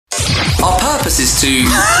purpose is to...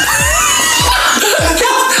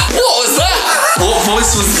 What was that? What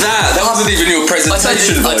voice was that? That wasn't even your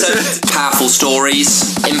presentation voice. Powerful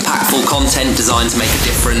stories, impactful content designed to make a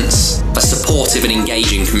difference, a supportive and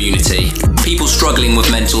engaging community. People struggling with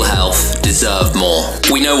mental health deserve more.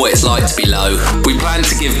 We know what it's like to be low. We plan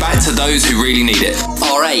to give back to those who really need it.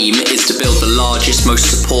 Our aim is to build the largest, most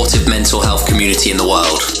supportive mental health community in the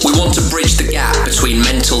world. We want to bridge the gap between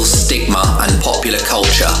mental stigma and popular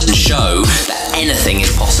culture and show that anything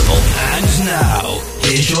is possible. And now,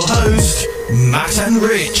 here's your host, Matt and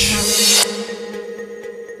Rich.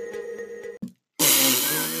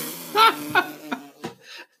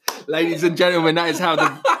 Ladies and gentlemen, that is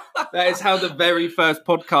how the very first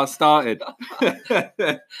podcast started.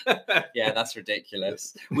 Yeah, that's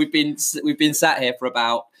ridiculous. We've been sat here for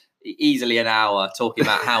about easily an hour talking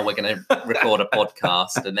about how we're going to record a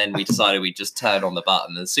podcast, and then we decided we'd just turn on the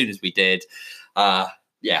button. And as soon as we did,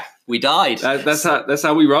 we died. That's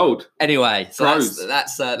how we rolled. Anyway, so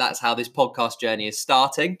that's how this podcast journey is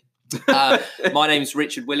starting. My name's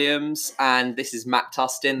Richard Williams, and this is Matt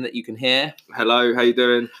Tustin that you can hear. Hello, how you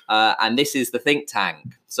doing? And this is the Think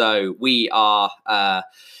Tank. So we are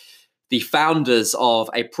the founders of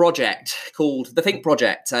a project called the Think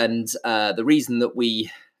Project, and the reason that we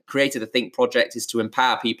created the Think Project is to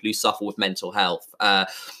empower people who suffer with mental health.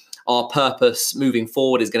 Our purpose moving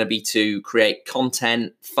forward is going to be to create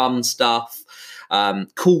content, fun stuff,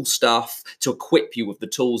 cool stuff to equip you with the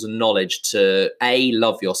tools and knowledge to A,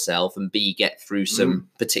 love yourself, and B, get through some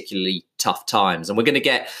particularly tough times. And we're going to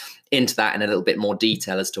get into that in a little bit more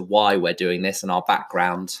detail as to why we're doing this and our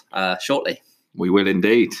background shortly. We will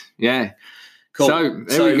indeed. Yeah. Cool. So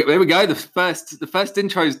there we go. The first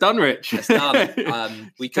intro's done, Rich. It's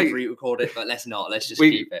done. We could re-record it, but let's not. Let's just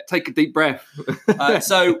keep it. Take a deep breath.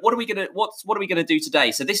 So what are we gonna do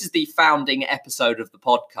today? So this is the founding episode of the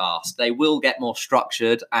podcast. They will get more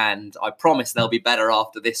structured, and I promise they'll be better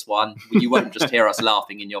after this one. You won't just hear us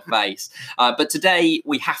laughing in your face. But today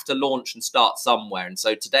we have to launch and start somewhere, and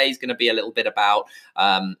so today's going to be a little bit about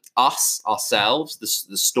ourselves,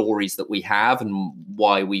 the stories that we have, and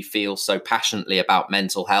why we feel so passionately about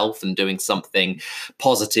mental health and doing something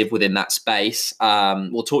positive within that space.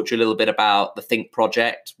 We'll talk to you a little bit about the Think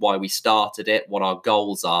Project, why we started it, what our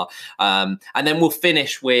goals are, and then we'll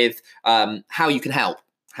finish with how you can help.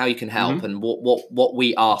 And what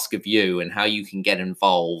we ask of you, and how you can get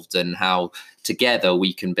involved, and how together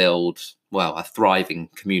we can build, well, a thriving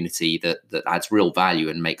community that adds real value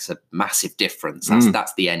and makes a massive difference.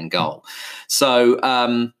 That's the end goal.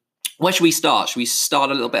 So where should we start? Should we start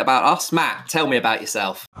a little bit about us? Matt, tell me about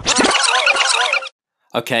yourself.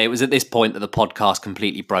 Okay, it was at this point that the podcast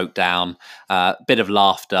completely broke down. Bit of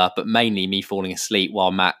laughter, but mainly me falling asleep while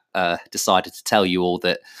Matt decided to tell you all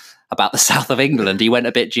that about the south of England. He went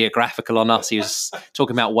a bit geographical on us. He was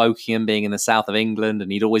talking about Wokingham being in the south of England,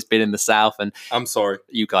 and he'd always been in the south. And I'm sorry.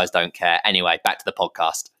 You guys don't care. Anyway, back to the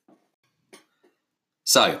podcast.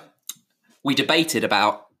 So we debated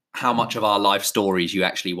about how much of our life stories you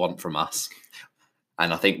actually want from us.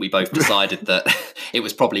 And I think we both decided that it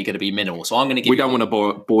was probably going to be minimal. So I'm going to give We don't want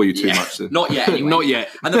to bore you too much. So. Not yet. Anyway. Not yet.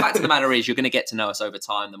 And the fact of the matter is you're going to get to know us over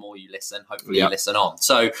time. The more you listen, hopefully you listen on.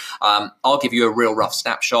 So I'll give you a real rough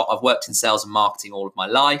snapshot. I've worked in sales and marketing all of my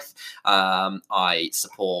life. I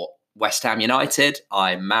support West Ham United.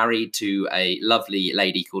 I'm married to a lovely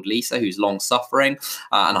lady called Lisa, who's long suffering.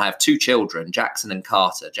 And I have two children, Jackson and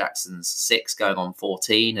Carter. Jackson's 6 going on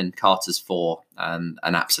 14 and Carter's 4, an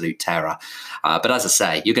absolute terror. But as I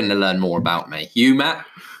say, you're going to learn more about me. You, Matt?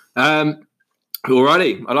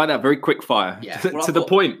 Alrighty. I like that. Very quick fire. Yeah. To the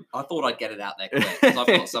point. I thought I'd get it out there quick because I've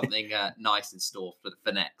got something nice in store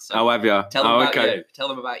for next. So have you? Tell them about you. Tell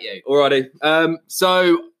them about you. Alrighty.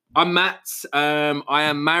 So I'm Matt. I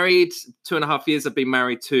am married. 2.5 years I've been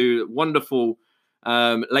married to wonderful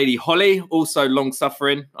lady Holly, also long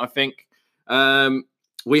suffering, I think.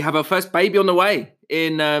 We have our first baby on the way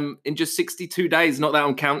in just 62 days. Not that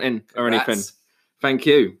I'm counting or anything. Thank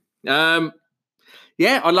you. I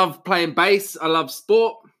love playing bass. I love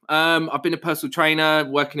sport. I've been a personal trainer,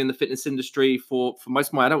 working in the fitness industry for most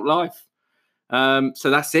of my adult life. So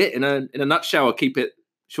that's it in a nutshell. I'll keep it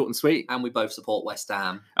short and sweet. And we both support West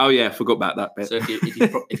Ham. Oh yeah, forgot about that bit. So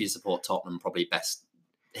if you support Tottenham, probably best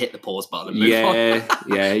hit the pause button and move on.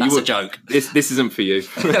 Yeah. That's a joke. This isn't for you.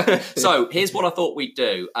 So here's what I thought we'd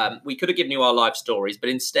do. We could have given you our life stories, but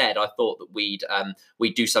instead I thought that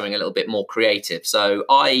we'd do something a little bit more creative. So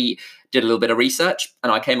I did a little bit of research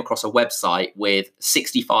and I came across a website with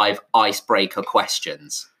 65 icebreaker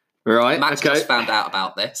questions. Right. Matt just found out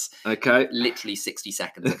about this. Okay. Literally 60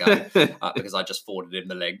 seconds ago because I just forwarded him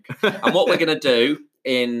the link. And what we're going to do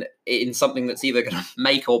in something that's either going to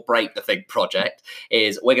make or break the Think project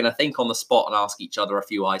is we're going to think on the spot and ask each other a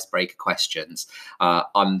few icebreaker questions.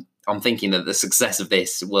 I'm thinking that the success of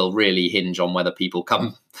this will really hinge on whether people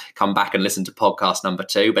come back and listen to podcast number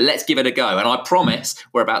 2. But let's give it a go. And I promise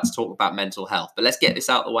we're about to talk about mental health. But let's get this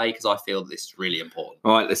out of the way because I feel this is really important.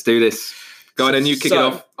 All right, let's do this. Go on, and you kick it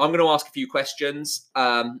off. I'm going to ask a few questions.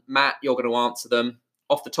 Matt, you're going to answer them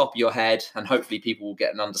off the top of your head, and hopefully people will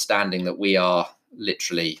get an understanding that we are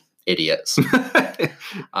literally idiots.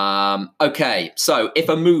 Okay, so if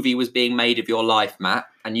a movie was being made of your life, Matt,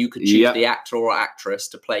 and you could choose the actor or actress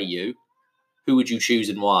to play you, who would you choose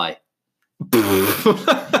and why? Don't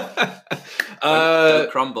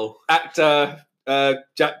crumble. Actor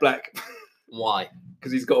Jack Black. Why?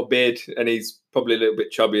 Because he's got a beard and he's probably a little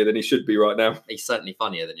bit chubbier than he should be right now. He's certainly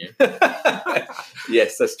funnier than you.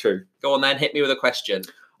 Yes, that's true. Go on then, hit me with a question.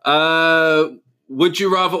 Would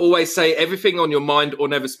you rather always say everything on your mind or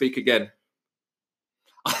never speak again?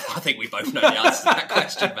 I think we both know the answer to that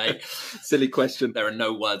question, mate. Silly question. There are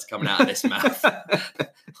no words coming out of this mouth.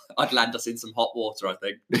 I'd land us in some hot water, I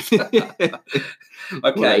think.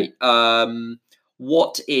 Okay.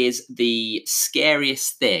 What is the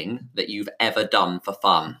scariest thing that you've ever done for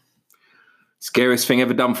fun? Scariest thing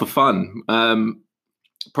ever done for fun?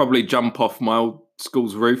 Probably jump off my old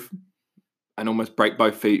school's roof and almost break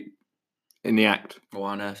both feet in the act.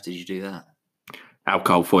 Why on earth did you do that?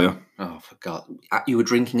 Alcohol for you. Oh, for God. You were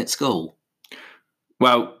drinking at school?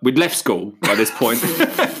 Well, we'd left school by this point.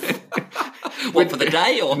 What, for the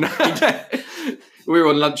day? Or we were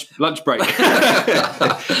on lunch break.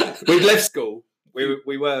 We'd left school.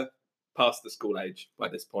 We were past the school age by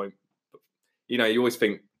this point. You know, you always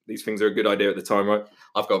think these things are a good idea at the time, right?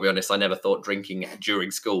 I've got to be honest, I never thought drinking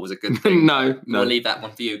during school was a good thing. No. I'll leave that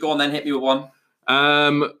one for you. Go on then, hit me with one.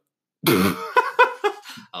 Oh,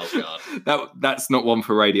 God. That's not one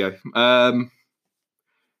for radio.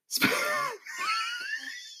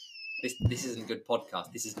 This isn't good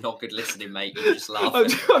podcast. This is not good listening, mate. You're just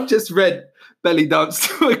laughing. I've just read Belly Dance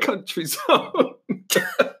to a Country Song.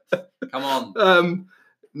 Come on.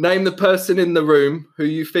 Name the person in the room who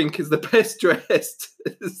you think is the best dressed.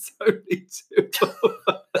 There's only 2 of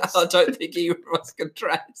us. I don't think either of us can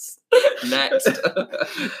dress. Next.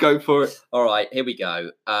 Go for it. All right, here we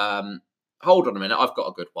go. Hold on a minute. I've got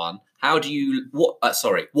a good one. What do you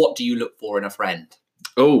look for in a friend?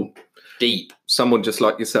 Oh, deep. Someone just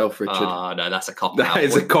like yourself, Richard. Oh, no, that's a cop-out. That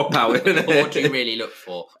is a cop-out, isn't it? What do you really look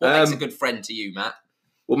for? What makes a good friend to you, Matt?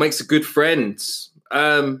 What makes a good friend?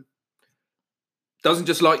 Doesn't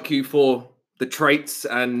just like you for the traits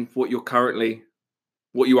and what you are currently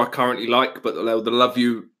like, but they'll love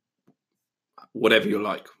you whatever you're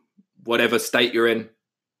like, whatever state you're in,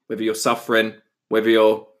 whether you're suffering, whether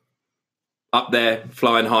you're up there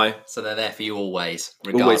flying high. So they're there for you always,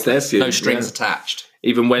 regardless. Always there for you. No strings attached.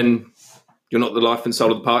 Even when you're not the life and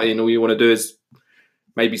soul of the party and all you want to do is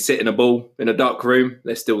maybe sit in a ball in a dark room,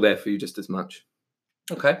 they're still there for you just as much.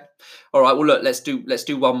 Okay. All right. Well, look, let's do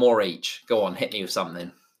one more each. Go on, hit me with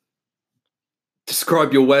something.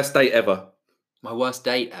 Describe your worst date ever. My worst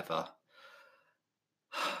date ever.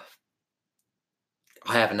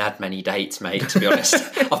 I haven't had many dates, mate, to be honest.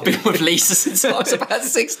 I've been with Lisa since I was about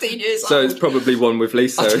 16 years old. So it's probably one with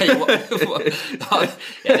Lisa. I'll tell you what,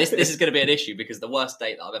 yeah, this is going to be an issue because the worst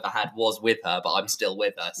date that I've ever had was with her, but I'm still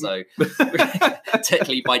with her. So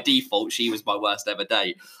technically, by default, she was my worst ever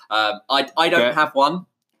date. I don't have one.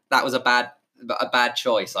 That was a bad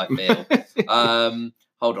choice, I feel.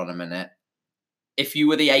 Hold on a minute. If you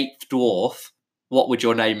were the 8th dwarf, what would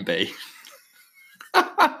your name be?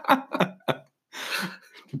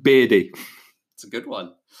 Beardy. It's a good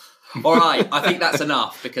one. All right, I think that's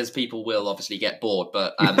enough because people will obviously get bored.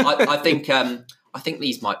 But I think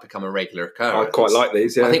these might become a regular occurrence. I quite like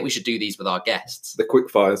these. Yeah, I think we should do these with our guests. The quick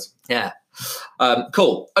fires. Yeah.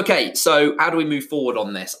 Cool. Okay, so how do we move forward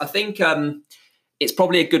on this? I think it's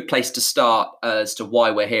probably a good place to start as to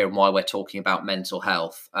why we're here and why we're talking about mental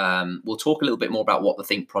health. We'll talk a little bit more about what the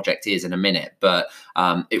Think Project is in a minute, but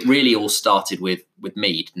it really all started with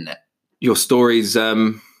me, didn't it? Your story's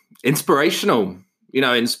inspirational,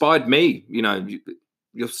 inspired me.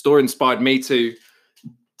 Your story inspired me to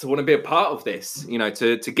want to be a part of this,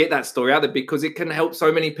 to get that story out there because it can help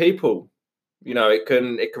so many people. It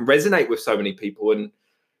can resonate with so many people and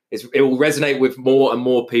it will resonate with more and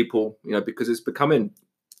more people, because it's becoming,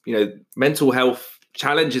 mental health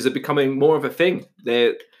challenges are becoming more of a thing.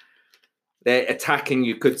 They're attacking,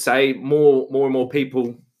 you could say, more and more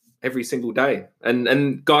people every single day.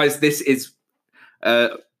 And guys, this is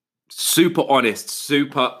a super honest,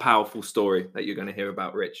 super powerful story that you're going to hear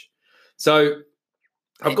about Rich. So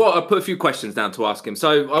I put a few questions down to ask him.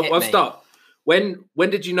 So I'll start. When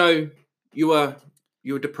did you know you were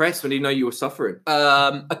depressed? When did you know you were suffering?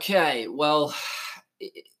 Okay, well,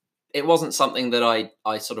 it wasn't something that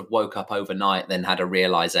I sort of woke up overnight, then had a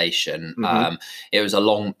realization. Mm-hmm. It was a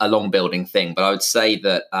long building thing, but I would say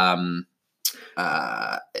that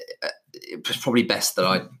it was probably best that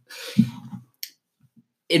I.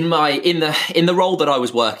 In the role that I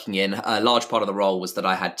was working in, a large part of the role was that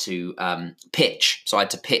I had to pitch. So I had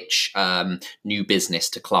to pitch new business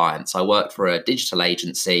to clients. I worked for a digital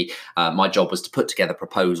agency. My job was to put together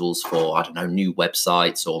proposals for, I don't know, new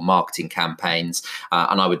websites or marketing campaigns.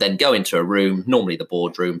 And I would then go into a room, normally the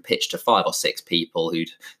boardroom, pitch to 5 or 6 people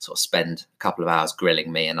who'd sort of spend a couple of hours grilling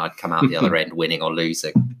me, and I'd come out the other end winning or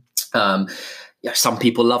losing. Some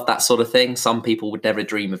people love that sort of thing. Some people would never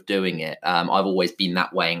dream of doing it. I've always been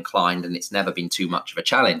that way inclined, and it's never been too much of a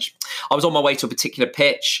challenge. I was on my way to a particular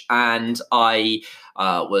pitch, and I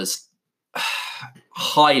was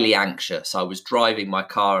highly anxious. I was driving my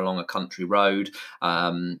car along a country road.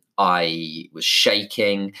 I was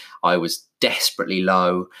shaking. I was desperately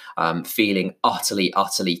low, feeling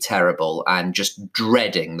utterly terrible, and just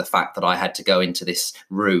dreading the fact that I had to go into this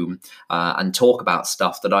room and talk about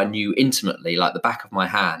stuff that I knew intimately, like the back of my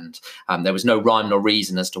hand. There was no rhyme nor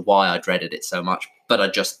reason as to why I dreaded it so much, but I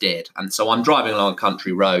just did. And so I'm driving along a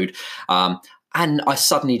country road, and I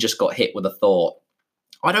suddenly just got hit with a thought.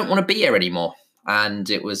 I don't want to be here anymore. And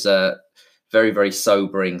it was a very, very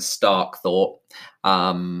sobering, stark thought.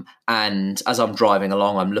 And as I'm driving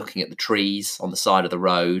along, I'm looking at the trees on the side of the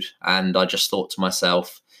road, and I just thought to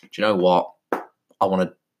myself, do you know what? I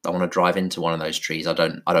want to drive into one of those trees. I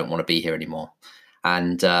don't want to be here anymore.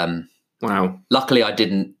 And wow. Luckily, I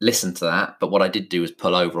didn't listen to that. But what I did do was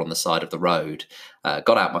pull over on the side of the road,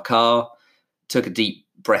 got out my car, took a deep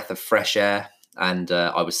breath of fresh air, and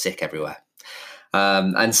I was sick everywhere.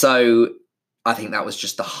 And so I think that was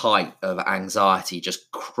just the height of anxiety,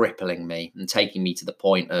 just crippling me and taking me to the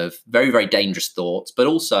point of very, very dangerous thoughts, but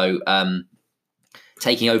also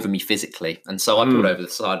taking over me physically. And so I pulled over the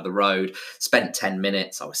side of the road, spent 10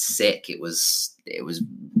 minutes. I was sick. It was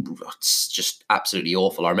just absolutely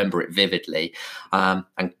awful. I remember it vividly. And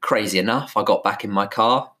crazy enough, I got back in my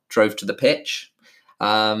car, drove to the pitch,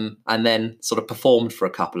 and then sort of performed for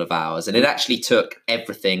a couple of hours. And it actually took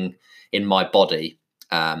everything in my body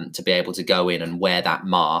to be able to go in and wear that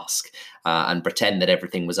mask and pretend that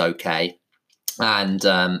everything was okay, and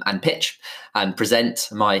pitch and present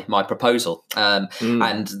my proposal. And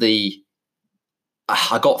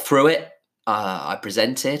I got through it. I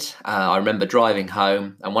presented. I remember driving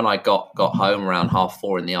home, and when I got home around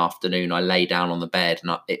 4:30 in the afternoon, I lay down on the bed,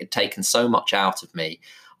 and it had taken so much out of me.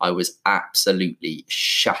 I was absolutely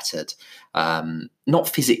shattered, not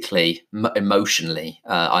physically, emotionally.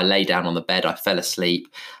 I lay down on the bed, I fell asleep,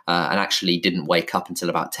 and actually didn't wake up until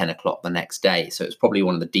about 10 o'clock the next day. So it was probably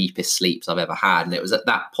one of the deepest sleeps I've ever had. And it was at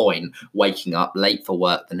that point, waking up late for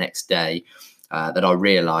work the next day, that I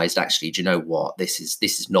realised, actually, do you know what? This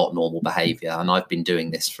is not normal behaviour, and I've been doing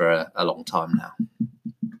this for a long time now.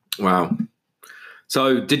 Wow.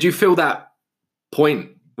 So did you feel that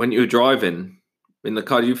point when you were driving in the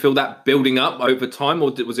car? Did you feel that building up over time,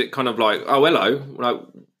 or was it kind of like, oh, hello, like,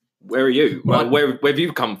 where are you? Well, where have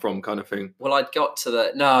you come from, kind of thing? Well, I'd got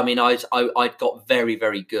got very,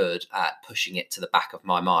 very good at pushing it to the back of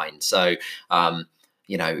my mind. So,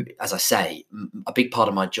 as I say, a big part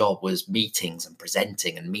of my job was meetings and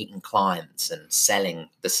presenting and meeting clients and selling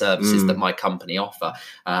the services that my company offer.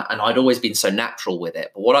 And I'd always been so natural with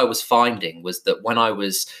it. But what I was finding was that when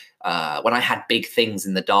I had big things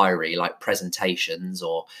in the diary, like presentations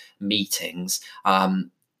or meetings,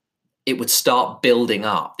 it would start building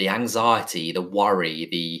up. The anxiety, the worry,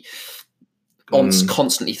 the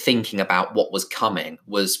constantly thinking about what was coming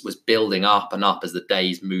was building up and up as the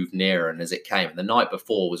days moved nearer and as it came. And the night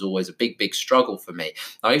before was always a big struggle for me.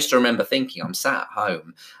 I used to remember thinking, I'm sat at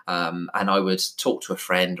home, and I would talk to a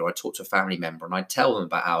friend or I'd talk to a family member, and I'd tell them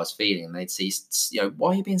about how I was feeling, and they'd see,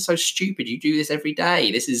 why are you being so stupid? You do this every day.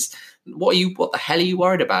 This is what the hell are you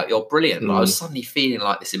worried about? You're brilliant. But I was suddenly feeling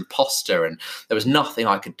like this imposter, and there was nothing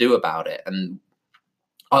I could do about it. And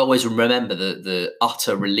I always remember the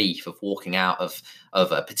utter relief of walking out of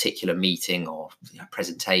a particular meeting or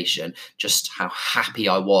presentation, just how happy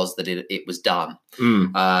I was that it was done.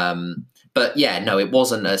 But yeah, no, it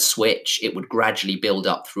wasn't a switch. It would gradually build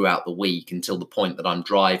up throughout the week until the point that I'm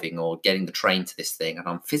driving or getting the train to this thing and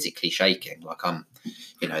I'm physically shaking. Like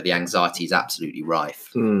the anxiety is absolutely rife.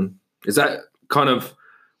 Is that kind of,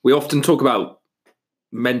 we often talk about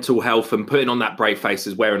mental health and putting on that brave face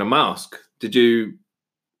as wearing a mask. Did you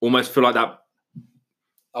almost feel like that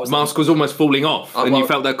I was the mask was almost falling off, and you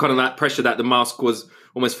felt that kind of that pressure that the mask was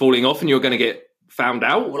almost falling off, and you were going to get found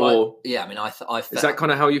out. I felt, is that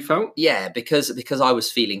kind of how you felt? Yeah, because I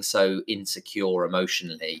was feeling so insecure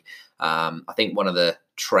emotionally. I think one of the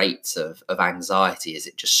traits of anxiety is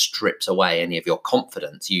it just strips away any of your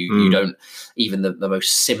confidence. You don't, even the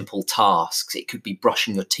most simple tasks, it could be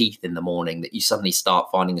brushing your teeth in the morning, that you suddenly start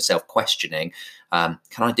finding yourself questioning, can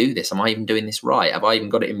I do this? Am I even doing this right? Have I even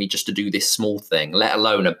got it in me just to do this small thing, let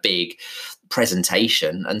alone a big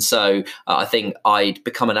presentation? And so I think I'd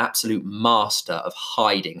become an absolute master of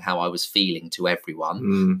hiding how I was feeling to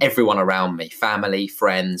everyone around me, family,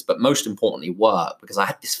 friends, but most importantly work, because I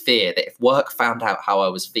had this fear that if work found out how I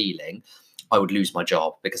was feeling, I would lose my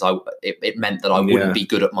job, because it meant that I wouldn't be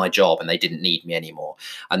good at my job and they didn't need me anymore.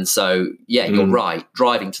 And so, you're right,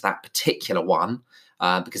 driving to that particular one,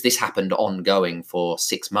 because this happened ongoing for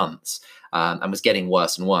 6 months, and was getting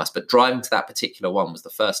worse and worse. But driving to that particular one was the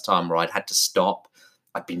first time where I'd had to stop.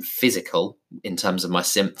 I'd been physical in terms of my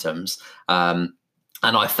symptoms.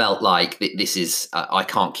 And I felt like this is, I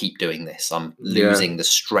can't keep doing this. I'm losing the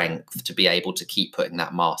strength to be able to keep putting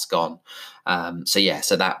that mask on. So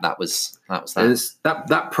that was that.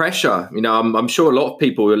 That pressure, I'm sure a lot of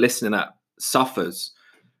people who are listening that suffers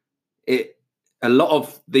it. A lot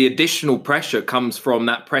of the additional pressure comes from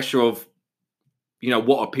that pressure of,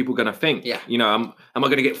 what are people going to think? Yeah. Am I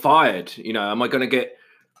going to get fired? Am I going to get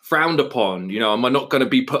frowned upon? Am I not going to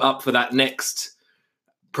be put up for that next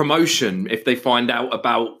promotion if they find out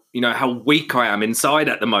about, how weak I am inside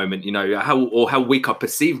at the moment, how weak I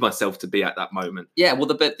perceive myself to be at that moment. Yeah. Well,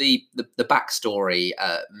 the backstory,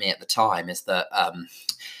 me at the time is that,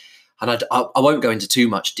 and I won't go into too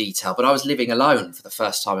much detail, but I was living alone for the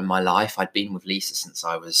first time in my life. I'd been with Lisa since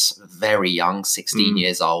I was very young, 16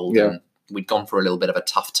 years old. Yeah. And we'd gone through a little bit of a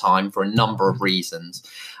tough time for a number of reasons.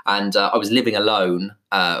 And I was living alone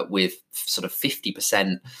with sort of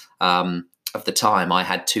 50% of the time. I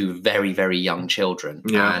had 2 very, very young children.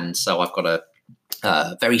 Yeah. And so I've got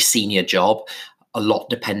a very senior job, a lot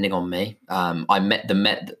depending on me. I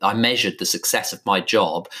measured the success of my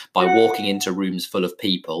job by walking into rooms full of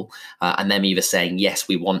people and them either saying, yes,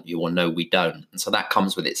 we want you, or no, we don't. And so that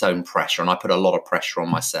comes with its own pressure. And I put a lot of pressure on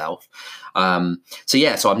myself. So I'm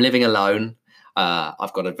living alone.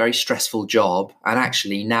 I've got a very stressful job. And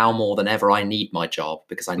actually now more than ever, I need my job,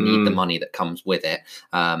 because I need the money that comes with it.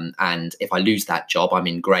 And if I lose that job, I'm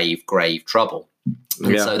in grave, grave trouble.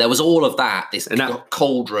 And so there was all of that, this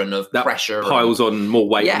cauldron of pressure. Piles on more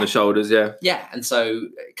weight on the shoulders, Yeah, and so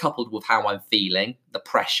coupled with how I'm feeling, the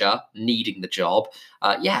pressure, needing the job,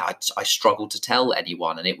 I struggled to tell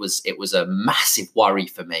anyone. And it was a massive worry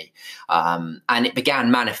for me. And it began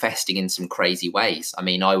manifesting in some crazy ways. I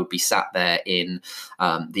mean, I would be sat there in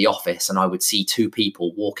the office and I would see 2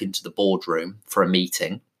 people walk into the boardroom for a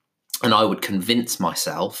meeting. And I would convince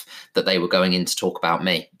myself that they were going in to talk about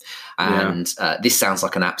me. And this sounds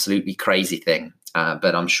like an absolutely crazy thing,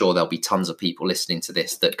 but I'm sure there'll be tons of people listening to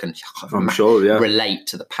this that can relate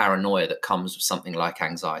to the paranoia that comes with something like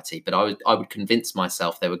anxiety. But I would convince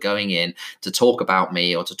myself they were going in to talk about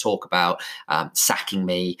me, or to talk about sacking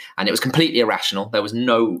me. And it was completely irrational. There was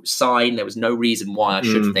no sign. There was no reason why I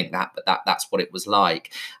should think that, but that's what it was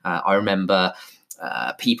like. I remember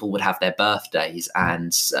people would have their birthdays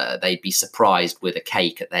and they'd be surprised with a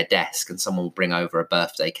cake at their desk, and someone would bring over a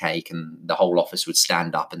birthday cake and the whole office would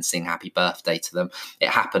stand up and sing happy birthday to them. It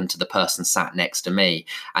happened to the person sat next to me,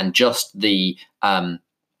 and just the amount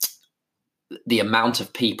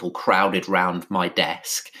of people crowded round my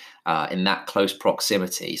desk in that close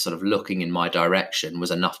proximity, sort of looking in my direction,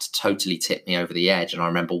 was enough to totally tip me over the edge. And I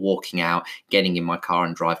remember walking out, getting in my car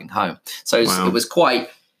and driving home. So it was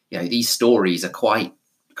quite... these stories are quite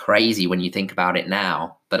crazy when you think about it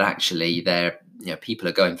now, but actually people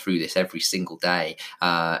are going through this every single day.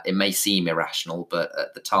 It may seem irrational, but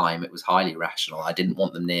at the time it was highly rational. I didn't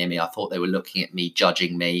want them near me. I thought they were looking at me,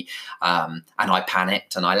 judging me. And I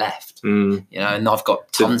panicked and I left, and I've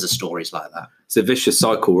got tons of stories like that. It's a vicious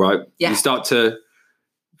cycle, right? Yeah. You start to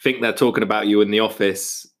think they're talking about you in the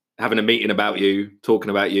office, having a meeting about you, talking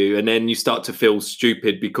about you, and then you start to feel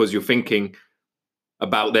stupid because you're thinking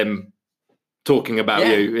about them talking about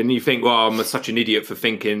you, and you think, well, I'm such an idiot for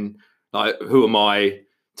thinking, like, who am I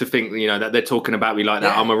to think, that they're talking about me like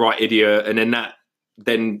that? I'm a right idiot. And then that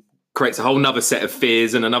creates a whole nother set of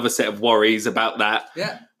fears and another set of worries about that.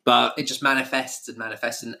 But it just manifests and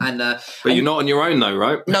manifests, but you're not on your own though,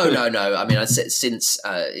 right? No. I mean, since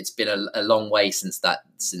it's been a long way since that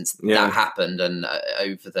happened, and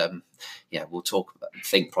over the we'll talk about the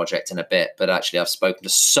Think Project in a bit. But actually, I've spoken to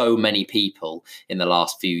so many people in the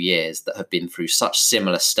last few years that have been through such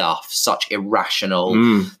similar stuff, such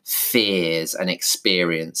irrational fears and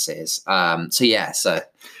experiences.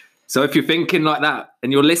 So if you're thinking like that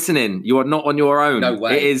and you're listening, you are not on your own. No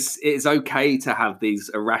way. It is okay to have these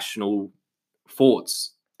irrational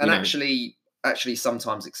thoughts. And actually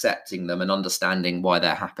sometimes accepting them and understanding why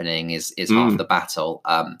they're happening is half the battle.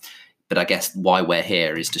 But I guess why we're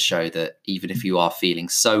here is to show that even if you are feeling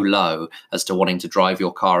so low as to wanting to drive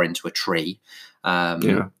your car into a tree,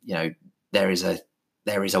 there is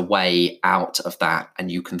a way out of that, and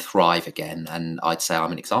you can thrive again. And I'd say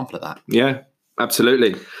I'm an example of that. Yeah.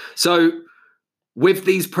 Absolutely. So with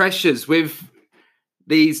these pressures, with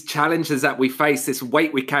these challenges that we face, this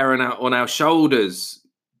weight we carry on our shoulders,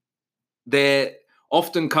 there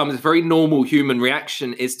often comes a very normal human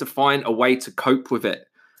reaction is to find a way to cope with it.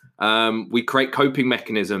 We create coping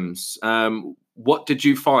mechanisms. What did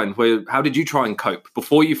you find? How did you try and cope?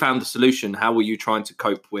 Before you found the solution, how were you trying to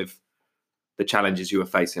cope with the challenges you were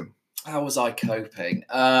facing? How was I coping?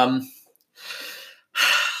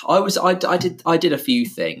 I did a few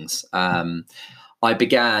things. I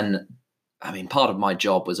began, part of my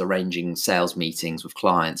job was arranging sales meetings with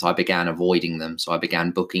clients. I began avoiding them. So I began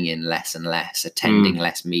booking in less and less, attending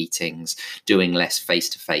less meetings, doing less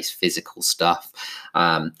face-to-face physical stuff,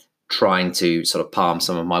 trying to sort of palm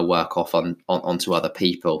some of my work off onto other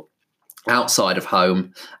people. Outside of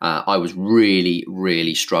home, I was really,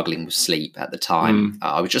 really struggling with sleep at the time.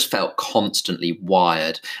 I just felt constantly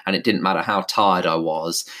wired, and it didn't matter how tired I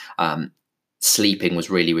was. Sleeping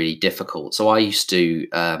was really, really difficult. So I used to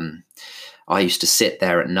sit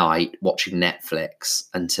there at night watching Netflix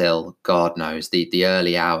until God knows the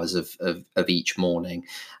early hours of each morning,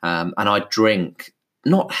 and I'd drink,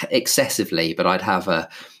 not excessively, but I'd have a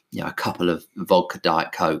couple of vodka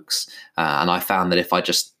Diet Cokes, and I found that if I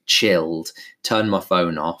just chilled, turned my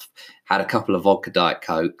phone off, had a couple of vodka Diet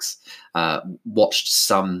Cokes, watched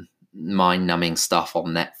some mind-numbing stuff on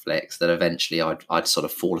Netflix, that eventually I'd sort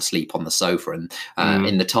of fall asleep on the sofa. And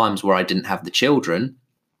in the times where I didn't have the children,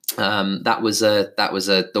 that was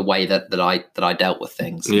the way that I dealt with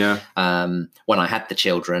things. Yeah. When I had the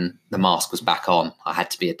children, the mask was back on. I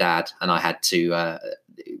had to be a dad, and I had to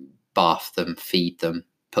bath them, feed them,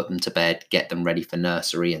 put them to bed, get them ready for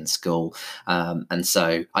nursery and school. And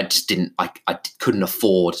so I just I couldn't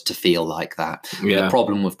afford to feel like that. Yeah. The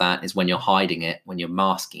problem with that is when you're hiding it, when you're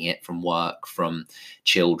masking it from work, from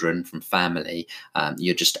children, from family,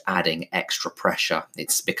 you're just adding extra pressure.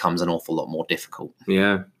 It becomes an awful lot more difficult.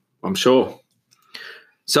 Yeah, I'm sure.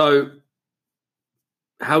 So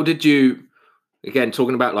how did you, again,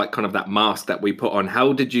 talking about like kind of that mask that we put on,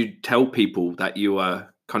 how did you tell people that you were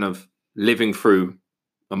kind of living through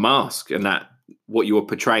a mask, and that what you were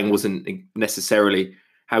portraying wasn't necessarily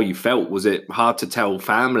how you felt? Was it hard to tell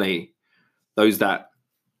family, those that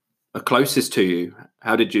are closest to you?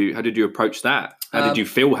 How did you approach that? How did you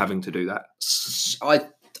feel having to do that?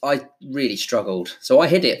 I really struggled. So I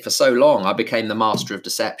hid it for so long. I became the master of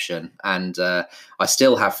deception, and I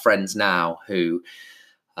still have friends now who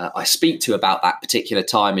I speak to about that particular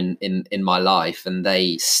time in my life, and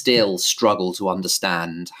they still struggle to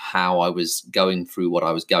understand how I was going through what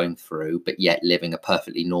I was going through, but yet living a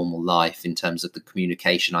perfectly normal life in terms of the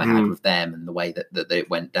communication I had with them and the way that it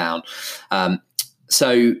went down.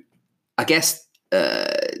 So I guess,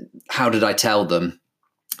 how did I tell them?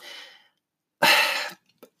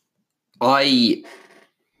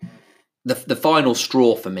 The final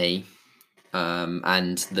straw for me,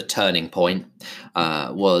 and the turning point,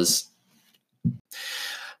 was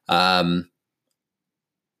I'd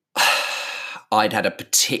had a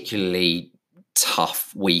particularly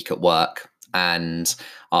tough week at work, and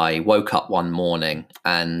I woke up one morning,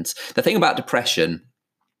 and the thing about depression,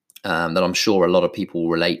 that I'm sure a lot of people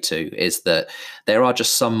will relate to, is that there are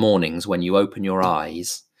just some mornings when you open your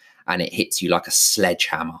eyes and it hits you like a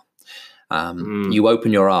sledgehammer. You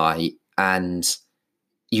open your eye and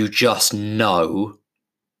you just know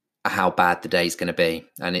how bad the day's going to be.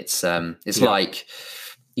 And it's like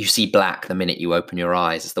you see black the minute you open your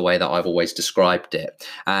eyes. It's the way that I've always described it.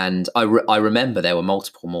 And I remember there were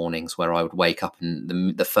multiple mornings where I would wake up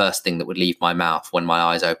and the first thing that would leave my mouth when my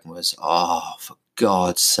eyes open was, "Oh, for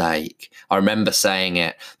God's sake." I remember saying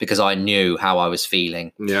it because I knew how I was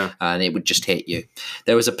feeling. Yeah. And it would just hit you.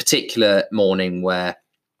 There was a particular morning where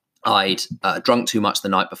I'd drunk too much the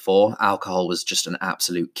night before. Alcohol was just an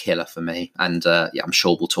absolute killer for me. And yeah, I'm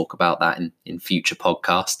sure we'll talk about that in future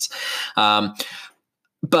podcasts.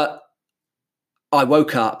 But I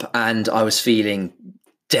woke up and I was feeling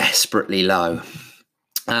desperately low.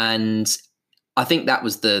 And I think that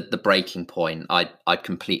was the breaking point. I'd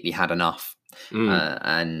completely had enough.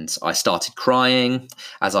 And I started crying,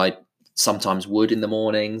 as I sometimes would in the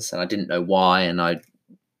mornings, and I didn't know why. And I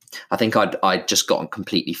think I'd just gotten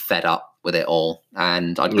completely fed up with it all,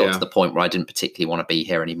 and I'd got to the point where I didn't particularly want to be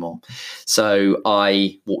here anymore. So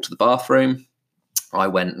I walked to the bathroom. I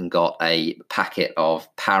went and got a packet of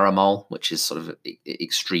Paramol, which is sort of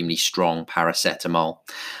extremely strong paracetamol,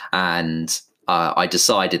 and I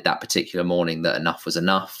decided that particular morning that enough was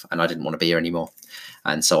enough, and I didn't want to be here anymore.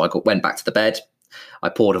 And so I went back to the bed. I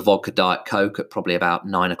poured a vodka Diet Coke at probably about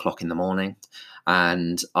 9 o'clock in the morning.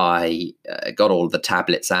 And I got all of the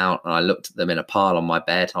tablets out and I looked at them in a pile on my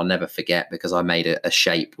bed. I'll never forget, because I made a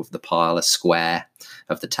shape with the pile, a square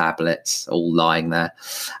of the tablets all lying there.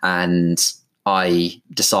 And I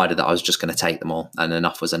decided that I was just going to take them all, and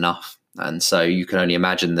enough was enough. And so you can only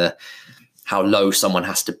imagine how low someone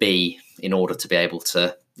has to be in order to be able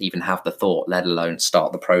to even have the thought, let alone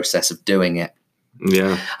start the process of doing it.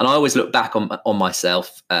 Yeah. And I always look back on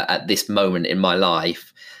myself at this moment in my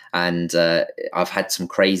life, and I've had some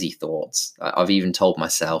crazy thoughts. I've even told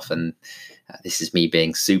myself, and this is me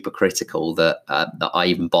being super critical, that I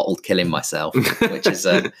even bottled killing myself, which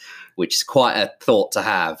is quite a thought to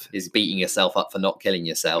have, is beating yourself up for not killing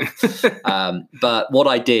yourself. But what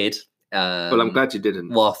I did... well, I'm glad you didn't.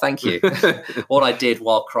 Well, thank you. What I did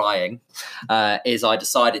while crying is I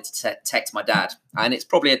decided to text my dad. And it's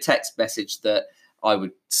probably a text message that I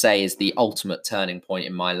would say is the ultimate turning point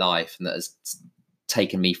in my life, and that has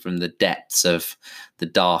taken me from the depths of the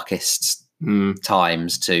darkest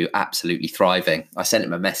times to absolutely thriving. I sent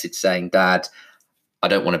him a message saying, "Dad, I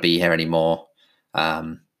don't want to be here anymore.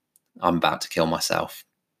 I'm about to kill myself."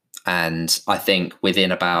 And I think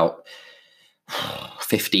within about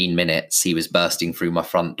 15 minutes, he was bursting through my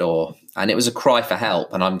front door, and it was a cry for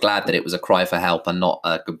help. And I'm glad that it was a cry for help and not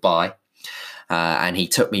a goodbye. And he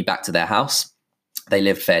took me back to their house. They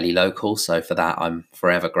lived fairly local, so for that I'm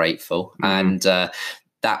forever grateful. And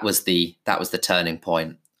that was the turning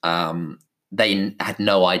point. They had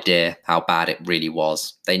no idea how bad it really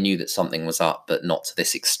was. They knew that something was up, but not to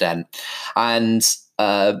this extent. And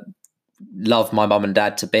love my mum and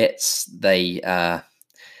dad to bits.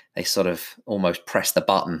 They sort of almost pressed the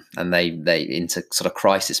button, and they into sort of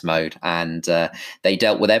crisis mode, and they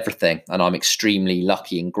dealt with everything. And I'm extremely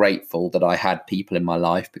lucky and grateful that I had people in my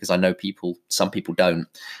life, because I know some people don't.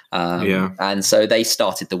 And so they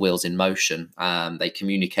started the wheels in motion. They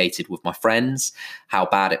communicated with my friends how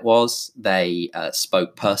bad it was. They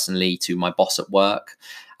spoke personally to my boss at work.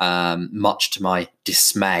 Much to my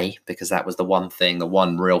dismay, because that was the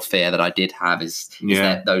one real fear that I did have is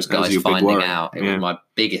that those guys finding out. It was my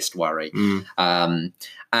biggest worry. And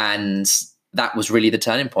that was really the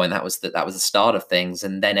turning point. That was the start of things.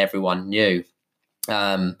 And then everyone knew.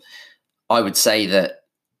 I would say that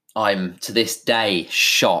I'm to this day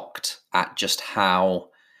shocked at just how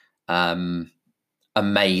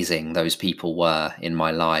amazing those people were in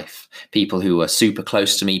my life. People who were super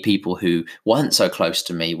close to me, people who weren't so close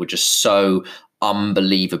to me, were just so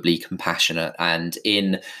unbelievably compassionate. And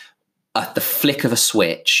in the flick of a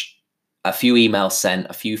switch, a few emails sent,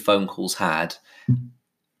 a few phone calls had,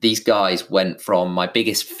 these guys went from my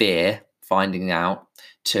biggest fear, finding out,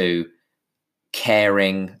 to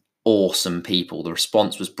caring, awesome people. The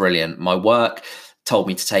response was brilliant. My work told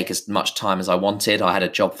me to take as much time as I wanted. I had a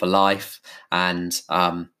job for life, and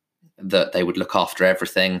that they would look after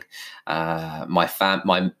everything.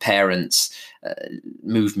 My parents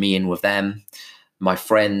moved me in with them. My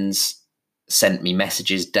friends sent me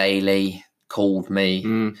messages daily, called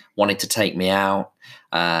me, wanted to take me out.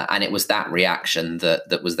 And it was that reaction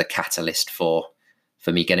that was the catalyst for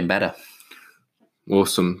me getting better.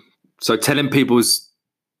 Awesome. So telling people is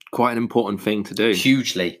quite an important thing to do.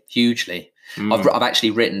 Hugely. I've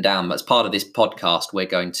actually written down, as part of this podcast, we're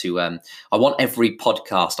going to, I want every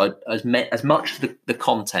podcast, as much of the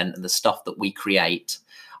content and the stuff that we create,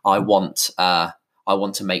 I want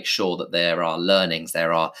to make sure that there are learnings.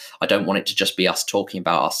 I don't want it to just be us talking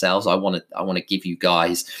about ourselves. I want to give you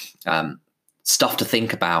guys stuff to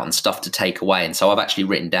think about and stuff to take away. And so I've actually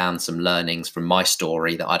written down some learnings from my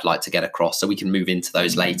story that I'd like to get across, so we can move into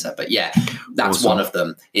those later. But yeah, that's awesome. One of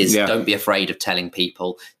them is don't be afraid of telling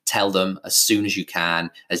people. Tell them as soon as you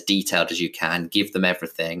can, as detailed as you can, give them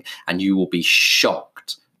everything, and you will be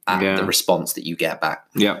shocked at the response that you get back.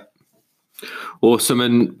 Yeah. Awesome.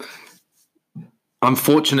 And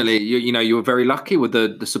unfortunately, you were very lucky with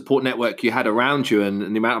the support network you had around you, and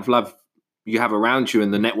the amount of love you have around you,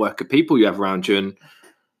 and the network of people you have around you. And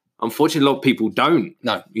unfortunately, a lot of people don't.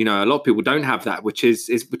 No. A lot of people don't have that, which is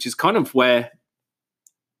kind of where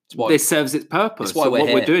this serves its purpose. It's why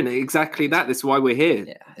we're doing exactly that. This is why we're here.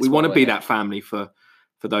 Yeah, we want to be that family for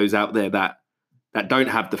those out there that don't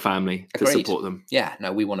have the family to support them. Yeah,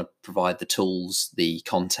 no, we want to provide the tools, the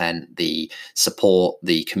content, the support,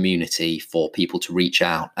 the community for people to reach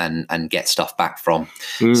out and get stuff back from.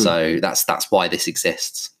 So that's why this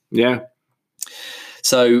exists. Yeah.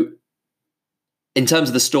 So in terms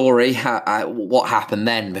of the story, what happened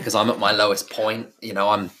then? Because I'm at my lowest point.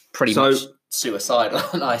 I'm pretty much suicidal.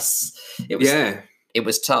 It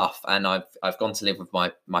was tough, and I've gone to live with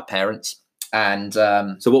my parents. And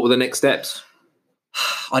so what were the next steps?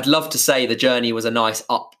 I'd love to say the journey was a nice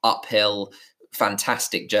uphill,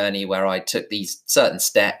 fantastic journey where I took these certain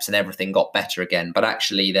steps and everything got better again. But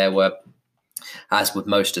actually there were, as with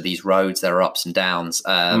most of these roads, there are ups and downs.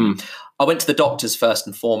 I went to the doctors first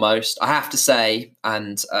and foremost. I have to say,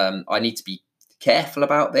 and I need to be careful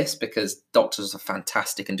about this because doctors are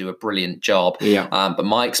fantastic and do a brilliant job. Yeah. But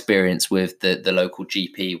my experience with the local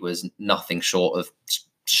GP was nothing short of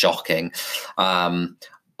shocking.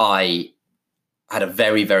 I had a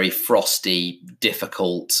very, very frosty,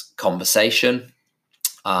 difficult conversation.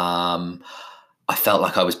 I felt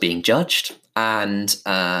like I was being judged, and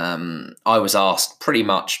I was asked pretty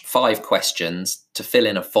much 5 questions to fill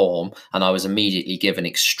in a form, and I was immediately given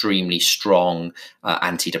extremely strong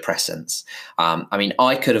antidepressants.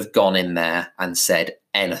 I could have gone in there and said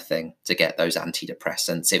anything to get those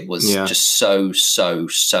antidepressants. It was just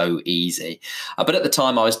so easy. But at the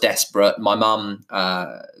time I was desperate. My mum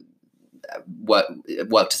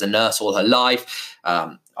worked as a nurse all her life,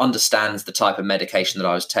 understands the type of medication that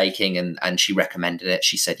I was taking, and she recommended it.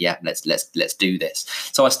 She said, yeah, let's do this.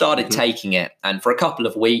 So I started taking it, and for a couple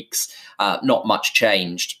of weeks, not much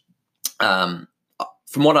changed.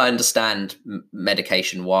 From what I understand,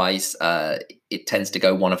 medication wise, it tends to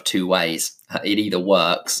go one of 2 ways. It either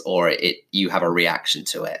works or you have a reaction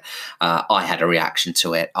to it. I had a reaction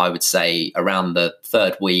to it. I would say around the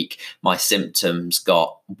 3rd week, my symptoms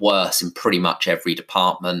got worse in pretty much every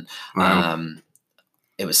department. Wow.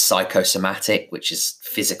 It was psychosomatic, which is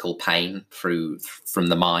physical pain from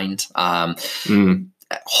the mind.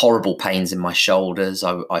 Horrible pains in my shoulders.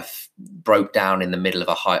 I broke down in the middle of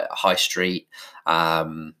a high street.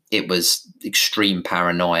 It was extreme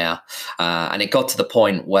paranoia. And it got to the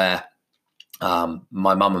point where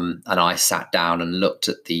my mum and I sat down and looked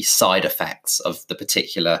at the side effects of the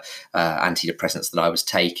particular antidepressants that I was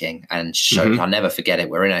taking, and showed, I'll never forget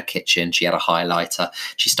it. We're in her kitchen. She had a highlighter.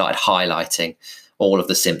 She started highlighting all of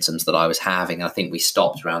the symptoms that I was having. I think we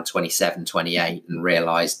stopped around 27, 28 and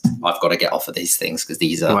realized I've got to get off of these things because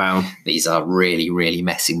these are really, really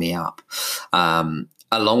messing me up.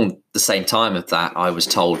 Along the same time of that, I was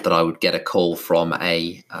told that I would get a call from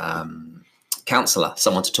a counsellor,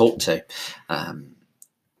 someone to talk to.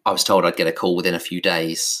 I was told I'd get a call within a few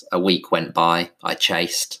days. A week went by. I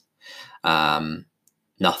chased.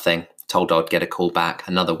 Nothing. Told I'd get a call back.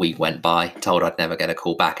 Another week went by. Told I'd never get a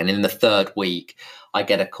call back. And in the 3rd week, I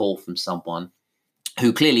get a call from someone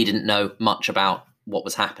who clearly didn't know much about what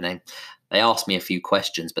was happening. They asked me a few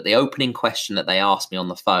questions, but the opening question that they asked me on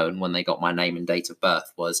the phone when they got my name and date of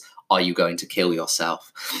birth was, "Are you going to kill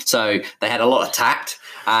yourself?" So they had a lot of tact,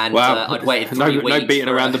 and I'd waited 3 weeks. No beating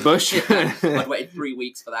around the bush. I'd waited 3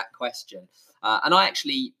 weeks for that question. And I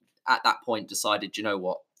actually, at that point, decided, you know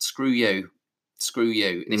what, screw you.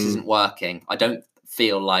 This isn't working. I don't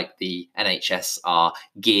feel like the NHS are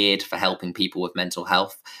geared for helping people with mental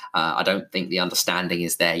health. I don't think the understanding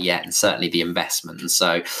is there yet, and certainly the investment. And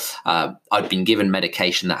so I'd been given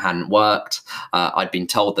medication that hadn't worked. I'd been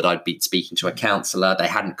told that I'd been speaking to a counsellor. They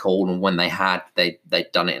hadn't called, and when they had, they'd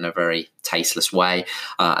done it in a very tasteless way.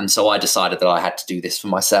 And so I decided that I had to do this for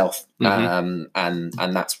myself. And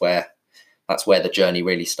that's where the journey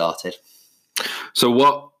really started. So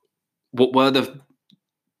what were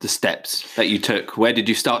the steps that you took? Where did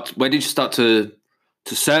you start to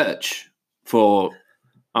search for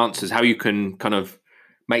answers, how you can kind of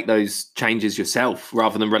make those changes yourself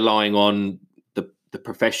rather than relying on the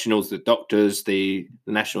professionals, the doctors, the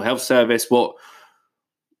National Health Service?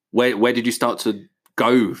 Where did you start to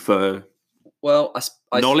go for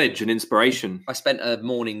knowledge and inspiration? I spent a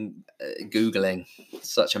morning Googling,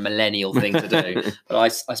 such a millennial thing to do, but I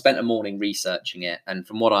spent a morning researching it. And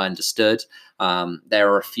from what I understood,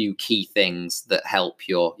 there are a few key things that help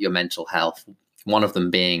your mental health. One of them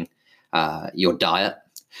being your diet.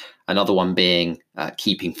 Another one being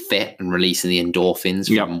keeping fit and releasing the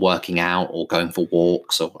endorphins from working out or going for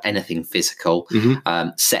walks or anything physical.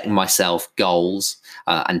 Setting myself goals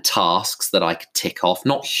and tasks that I could tick off,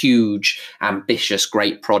 not huge, ambitious,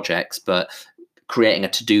 great projects, but creating a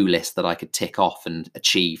to-do list that I could tick off and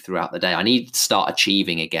achieve throughout the day. I need to start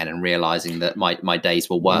achieving again and realizing that my days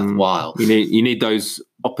were worthwhile. You need those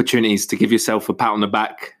opportunities to give yourself a pat on the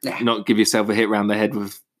back, not give yourself a hit round the head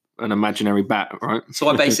with an imaginary bat, right? So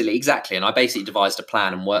I basically devised a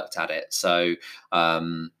plan and worked at it. So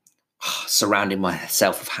surrounding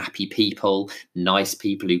myself with happy people, nice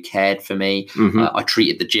people who cared for me. I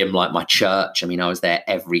treated the gym like my church. I mean, I was there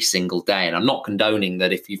every single day, and I'm not condoning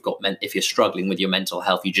that if you're struggling with your mental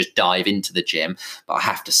health, you just dive into the gym. But I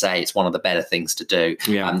have to say, it's one of the better things to do.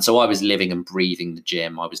 And so I was living and breathing the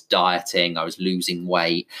gym. I was dieting. I was losing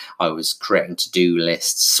weight. I was creating to-do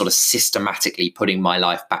lists, sort of systematically putting my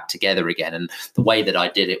life back together again. And the way that I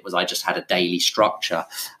did it was I just had a daily structure.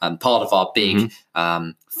 Part of our big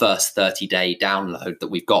first 30-day download that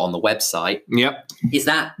we've got on the website is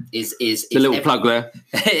the little plug there.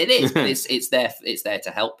 It is, but it's there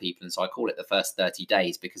to help people. And so I call it the first 30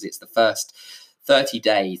 days because it's the first 30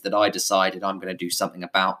 days that I decided I'm going to do something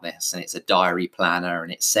about this. And it's a diary planner,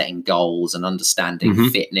 and it's setting goals and understanding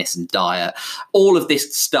fitness and diet, all of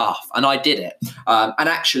this stuff. And I did it. And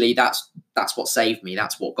actually that's what saved me.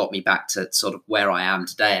 That's what got me back to sort of where I am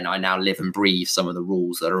today. And I now live and breathe some of the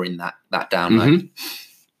rules that are in that download.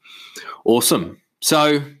 Awesome.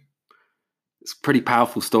 So it's a pretty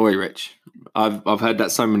powerful story, Rich. I've heard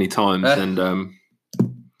that so many times, and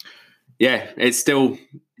it's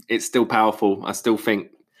still powerful. I still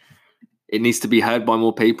think it needs to be heard by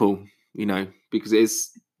more people, because it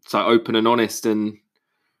is so open and honest, and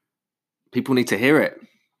people need to hear it.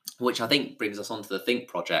 Which I think brings us on to the Think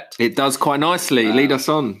Project. It does quite nicely. Lead us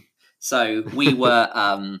on. So we were.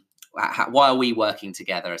 Why are we working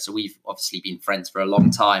together? So we've obviously been friends for a long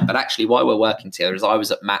time, but actually why we're working together is I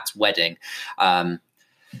was at Matt's wedding a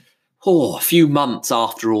few months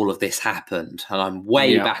after all of this happened, and I'm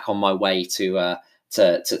way back on my way to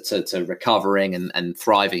recovering and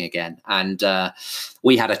thriving again. And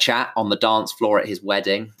we had a chat on the dance floor at his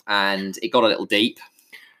wedding, and it got a little deep.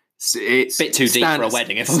 It's a bit too deep for a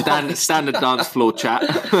wedding. Standard dance floor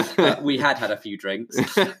chat. We had a few drinks,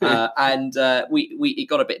 and it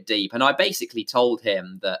got a bit deep. And I basically told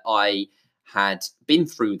him that I had been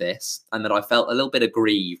through this, and that I felt a little bit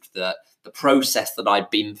aggrieved that the process that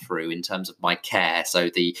I'd been through in terms of my care,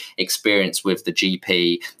 so the experience with the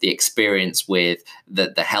GP, the experience with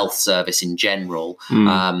the health service in general,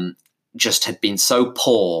 just had been so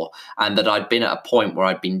poor, and that I'd been at a point where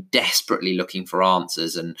I'd been desperately looking for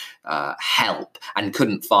answers and help and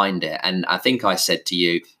couldn't find it. And I think I said to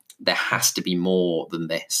you, there has to be more than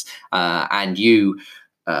this. And you,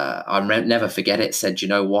 I'll never forget it, said, you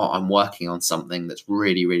know what, I'm working on something that's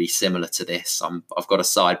really, really similar to this. I've got a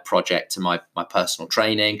side project to my personal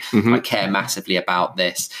training. I care massively about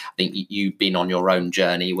this. I think you've been on your own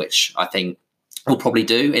journey, which I think we'll probably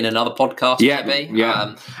do in another podcast. Maybe.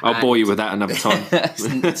 I'll bore you with that another time.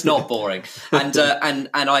 It's not boring. And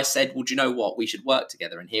I said, well, do you know what? We should work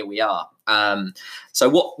together. And here we are. So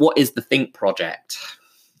what is the Think Project?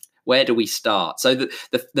 Where do we start? So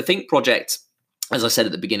the Think Project, as I said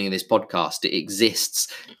at the beginning of this podcast, it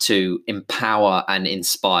exists to empower and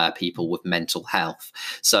inspire people with mental health.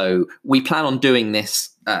 So we plan on doing this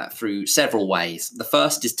through several ways. The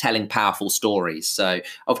first is telling powerful stories. So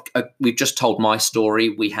we've just told my story.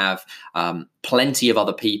 We have plenty of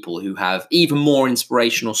other people who have even more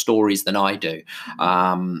inspirational stories than I do,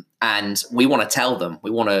 and we want to tell them.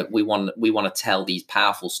 We want to tell these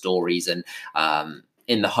powerful stories, and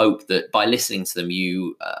in the hope that by listening to them,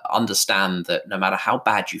 you understand that no matter how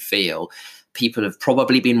bad you feel, people have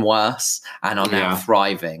probably been worse and are now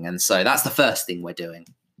thriving. And so that's the first thing we're doing.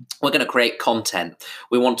 We're going to create content.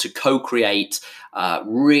 We want to co-create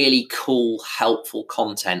really cool, helpful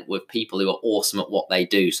content with people who are awesome at what they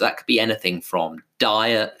do. So that could be anything from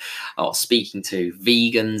diet, or speaking to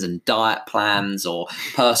vegans and diet plans, or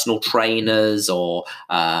personal trainers, or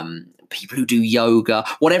people who do yoga,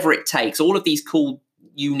 whatever it takes. All of these cool,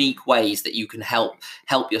 unique ways that you can help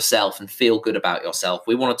yourself and feel good about yourself.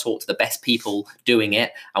 We want to talk to the best people doing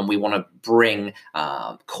it, and we want to bring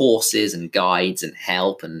courses and guides and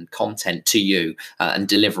help and content to you and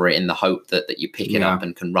deliver it in the hope that you pick it up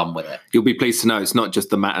and can run with it. You'll be pleased to know it's not just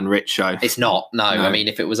the Matt and Rich show. It's not. No. I mean,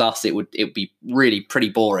 if it was us, it would be really pretty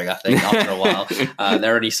boring, I think, after a while.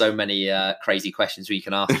 There are only so many crazy questions we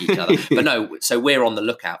can ask each other. But no, so we're on the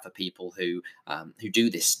lookout for people who do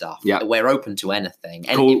this stuff. Yeah. We're open to anything.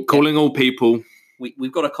 Calling all people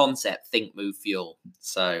we've got a concept: think, move, fuel.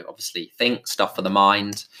 So obviously, think, stuff for the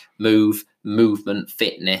mind; move, movement,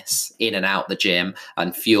 fitness, in and out the gym;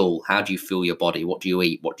 and fuel. How do you fuel your body? What do you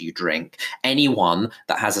eat? What do you drink? Anyone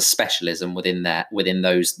that has a specialism within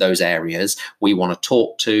those areas, we want to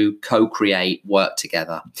talk to, co-create, work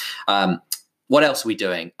together. What else are we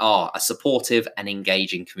doing? A supportive and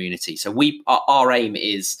engaging community. So our aim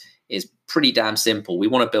is pretty damn simple. We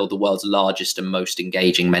want to build the world's largest and most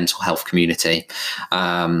engaging mental health community.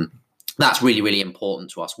 That's really, really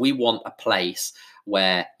important to us. We want a place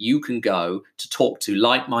where you can go to talk to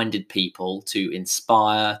like-minded people, to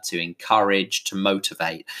inspire, to encourage, to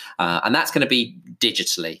motivate. And that's going to be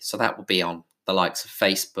digitally. So that will be on the likes of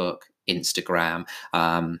Facebook, Instagram.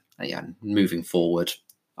 Moving forward,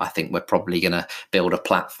 I think we're probably going to build a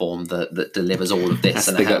platform that delivers all of this.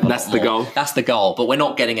 That's the goal. That's the goal, but we're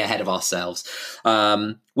not getting ahead of ourselves.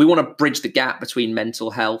 We want to bridge the gap between mental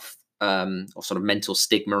health or sort of mental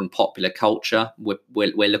stigma and popular culture. We're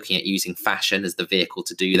looking at using fashion as the vehicle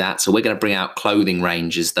to do that. So we're going to bring out clothing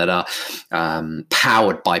ranges that are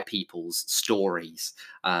powered by people's stories.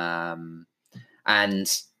 And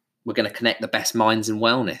we're going to connect the best minds in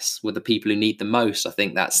wellness with the people who need the most. I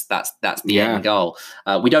think that's the end goal.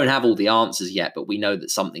 We don't have all the answers yet, but we know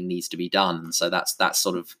that something needs to be done. So that's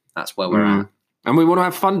where we're at. And we want to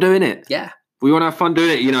have fun doing it. Yeah. We want to have fun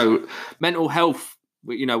doing it. Mental health,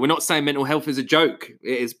 we're not saying mental health is a joke.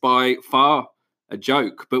 It is by far a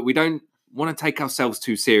joke, but we don't want to take ourselves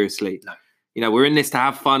too seriously. No. We're in this to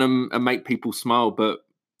have fun and make people smile, but,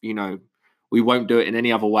 we won't do it in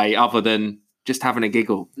any other way other than just having a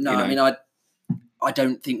giggle. No, I mean, I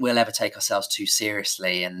don't think we'll ever take ourselves too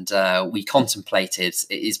seriously. And we contemplated,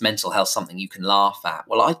 is mental health something you can laugh at?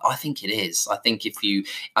 Well, I think it is. I think if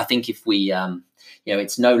we,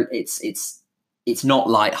 it's not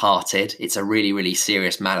lighthearted. It's a really, really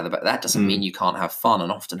serious matter. But that doesn't mean you can't have fun.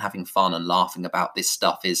 And often having fun and laughing about this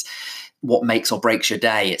stuff is what makes or breaks your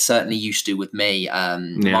day. It certainly used to with me.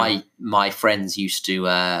 My friends used to,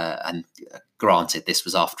 and granted, this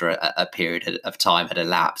was after a period of time had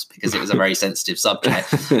elapsed because it was a very sensitive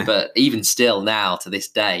subject. But even still now, to this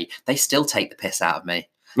day, they still take the piss out of me.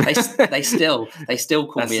 They still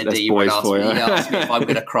call me a diva and ask me if I'm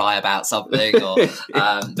going to cry about something.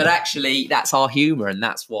 But actually, that's our humour, and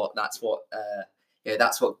that's what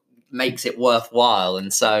makes it worthwhile.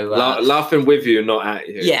 And so laughing with you, not at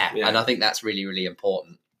you. Yeah, and I think that's really, really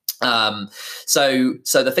important. So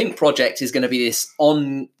the Think Project is going to be this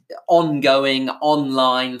ongoing,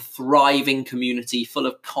 online, thriving community full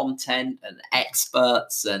of content and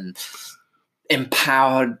experts and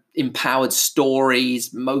empowered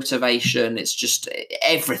stories, motivation. It's just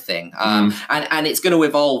everything. And it's going to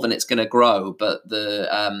evolve and it's going to grow, but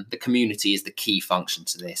the community is the key function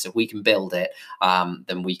to this. If we can build it,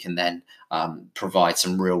 then we can then provide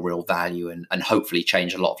some real value and hopefully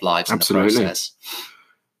change a lot of lives in the process.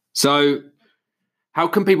 So how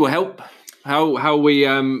can people help? How we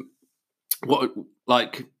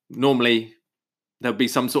normally there'll be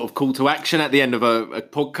some sort of call to action at the end of a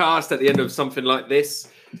podcast, at the end of something like this.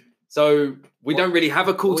 So we don't really have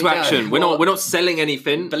a call to action. We're not selling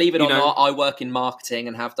anything. Believe it or not, I work in marketing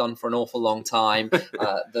and have done for an awful long time.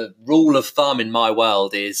 The rule of thumb in my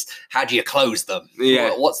world is, how do you close them?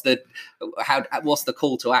 Yeah. What's the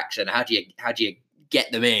call to action? How do you get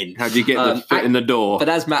them in? How do you get the foot in the door? But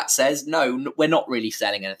as Matt says, no, we're not really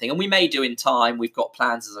selling anything. And we may do in time. We've got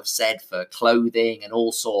plans, as I've said, for clothing and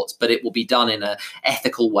all sorts, but it will be done in an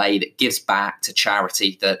ethical way that gives back to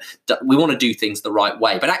charity, that we want to do things the right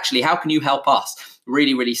way. But actually, how can you help us?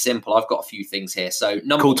 Really, really simple. I've got a few things here. So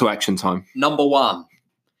call to action time. Number 1,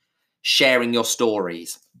 sharing your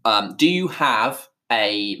stories. Do you have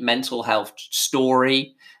a mental health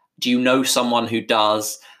story? Do you know someone who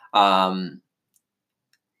does?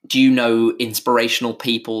 Do you know inspirational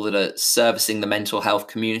people that are servicing the mental health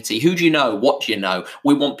community? Who do you know? What do you know?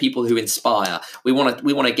 We want people who inspire. We want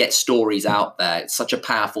to get stories out there. It's such a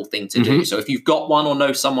powerful thing to do. So if you've got one or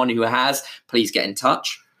know someone who has, please get in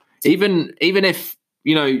touch. Even if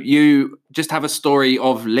you just have a story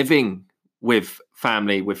of living with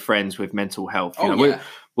family, with friends, with mental health.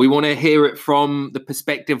 We want to hear it from the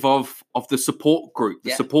perspective of the support group,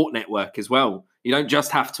 the support network as well. You don't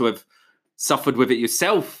just have to have suffered with it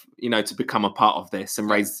yourself, to become a part of this and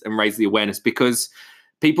raise the awareness, because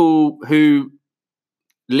people who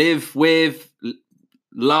live with,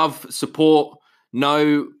 love, support,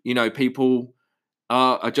 know, people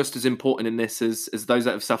are just as important in this as those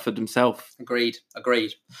that have suffered themselves. Agreed.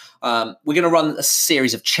 We're going to run a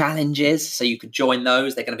series of challenges, so you could join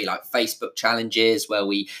those. They're going to be like Facebook challenges where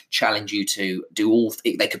we challenge you to do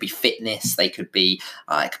they could be fitness, they could be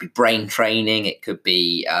it could be brain training, it could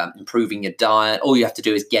be improving your diet. All you have to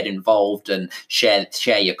do is get involved and share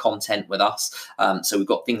your content with us. So we've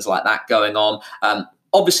got things like that going on.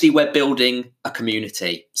 Obviously, we're building a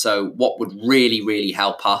community. So what would really, really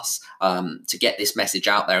help us to get this message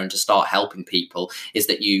out there and to start helping people is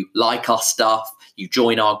that you like our stuff, you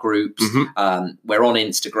join our groups. We're on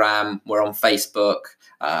Instagram, we're on Facebook.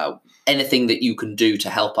 Anything that you can do to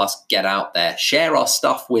help us get out there. Share our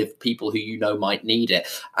stuff with people who you know might need it.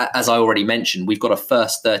 As I already mentioned, we've got a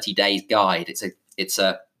first 30 days guide. It's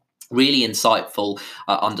a really insightful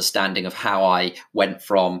understanding of how I went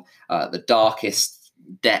from the darkest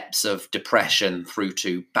depths of depression through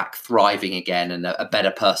to back thriving again and a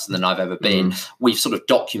better person than I've ever been. We've sort of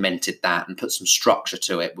documented that and put some structure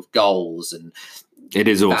to it with goals and it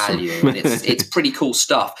is value. Awesome. And it's pretty cool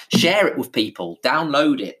stuff. Share it with people,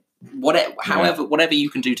 download it, whatever you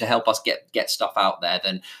can do to help us get stuff out there,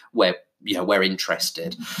 then we're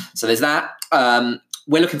interested. So there's that.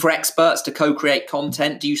 We're looking for experts to co-create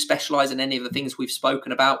content. Do you specialize in any of the things we've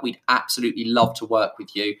spoken about? We'd absolutely love to work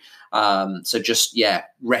with you. So just,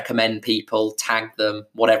 recommend people, tag them,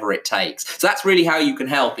 whatever it takes. So that's really how you can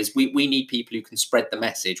help is we need people who can spread the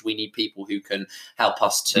message. We need people who can help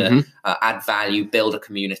us to add value, build a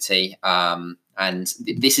community. And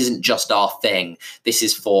this isn't just our thing. This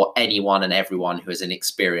is for anyone and everyone who has an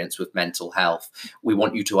experience with mental health. We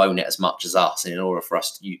want you to own it as much as us. And in order for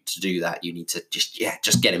us to do that, you need to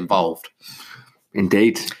just get involved.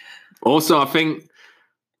 Indeed. Also, I think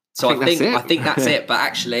that's it. But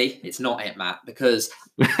actually, it's not it, Matt, because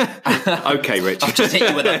okay, Rich, I've just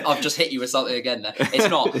hit you with something again there. It's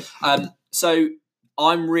not. So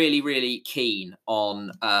I'm really, really keen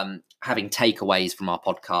on having takeaways from our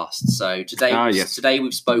podcast. So today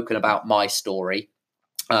we've spoken about my story.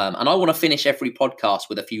 And I want to finish every podcast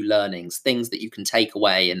with a few learnings, things that you can take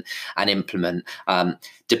away and implement.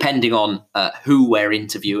 Depending on who we're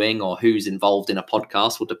interviewing or who's involved in a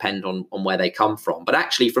podcast will depend on where they come from. But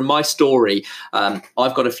actually, from my story,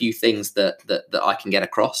 I've got a few things that I can get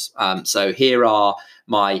across. So here are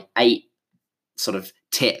my 8 sort of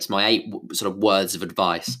tips, my 8 sort of words of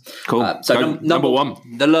advice. Cool. So number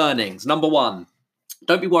 1, the learnings. Number 1,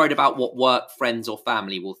 don't be worried about what work, friends or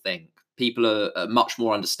family will think. People are much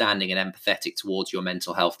more understanding and empathetic towards your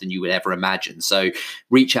mental health than you would ever imagine. So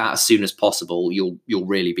reach out as soon as possible. You'll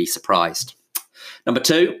really be surprised. Number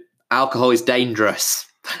 2, alcohol is dangerous.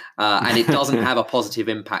 And it doesn't have a positive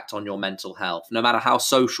impact on your mental health. No matter how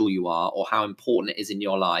social you are or how important it is in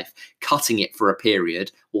your life, cutting it for a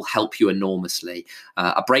period will help you enormously.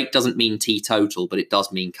 A break doesn't mean teetotal, but it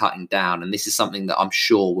does mean cutting down. And this is something that I'm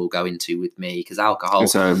sure we'll go into with me because alcohol...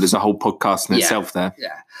 There's a whole podcast in itself there.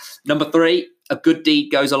 Yeah. Number 3, a good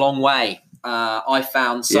deed goes a long way. I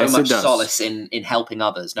found so much solace in helping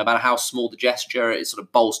others. No matter how small the gesture, it sort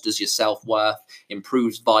of bolsters your self-worth,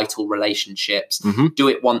 improves vital relationships. Do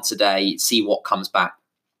it once a day, see what comes back.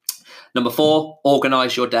 Number 4,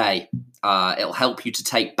 organize your day. It'll help you to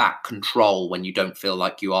take back control when you don't feel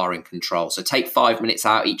like you are in control. So take 5 minutes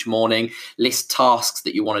out each morning, list tasks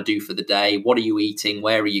that you want to do for the day. What are you eating?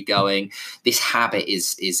 Where are you going? This habit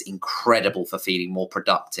is incredible for feeling more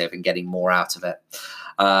productive and getting more out of it.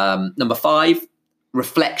 Number 5,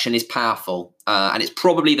 reflection is powerful. And it's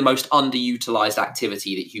probably the most underutilized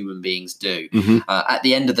activity that human beings do. At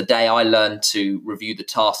the end of the day, I learned to review the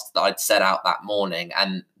tasks that I'd set out that morning,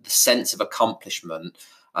 and the sense of accomplishment,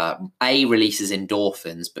 A, releases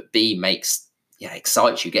endorphins, but B,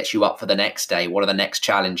 excites you, gets you up for the next day. What are the next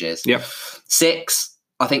challenges? 6,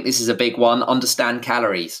 I think this is a big one. Understand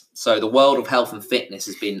calories. So the world of health and fitness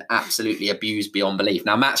has been absolutely abused beyond belief.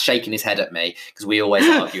 Now, Matt's shaking his head at me because we always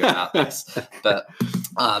argue about this. But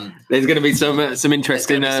there's going to be some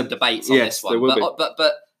interesting some debates on this one.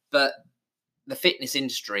 But the fitness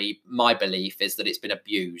industry, my belief is that it's been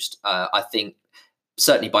abused. I think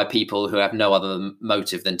certainly by people who have no other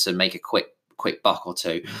motive than to make a quick buck or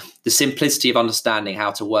two. The simplicity of understanding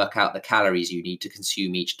how to work out the calories you need to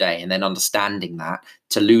consume each day, and then understanding that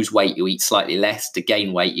to lose weight you eat slightly less, to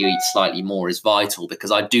gain weight you eat slightly more, is vital,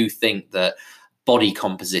 because I do think that body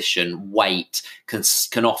composition, weight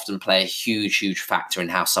can often play a huge factor in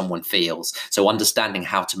how someone feels. So understanding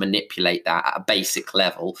how to manipulate that at a basic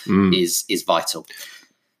level is vital.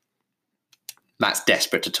 Matt's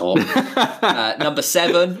desperate to talk. Number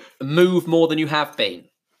 7, move more than you have been.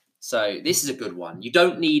 So this is a good one. You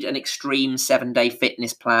don't need an extreme 7-day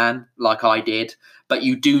fitness plan like I did, but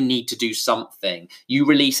you do need to do something. You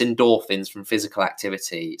release endorphins from physical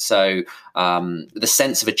activity. So the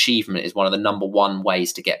sense of achievement is one of the number one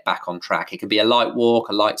ways to get back on track. It can be a light walk,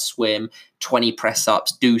 a light swim, 20 press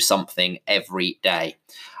ups, do something every day.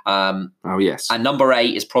 Oh, yes. And number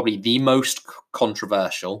 8 is probably the most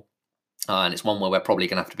controversial. And it's one where we're probably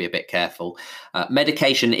going to have to be a bit careful.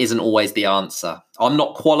 Medication isn't always the answer. I'm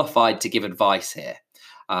not qualified to give advice here,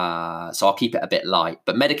 so I'll keep it a bit light.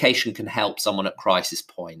 But medication can help someone at crisis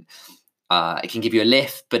point. It can give you a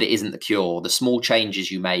lift, but it isn't the cure. The small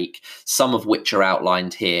changes you make, some of which are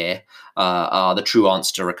outlined here, are the true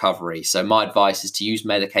answer to recovery. So my advice is to use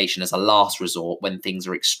medication as a last resort when things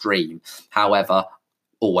are extreme. However,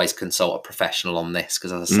 always consult a professional on this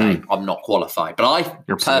because, as I say, I'm not qualified. But I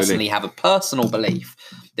personally have a personal belief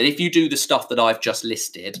that if you do the stuff that I've just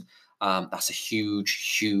listed, that's a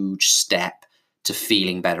huge, huge step to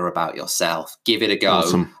feeling better about yourself. Give it a go.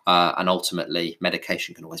 Awesome. And ultimately,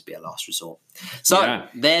 medication can always be a last resort. So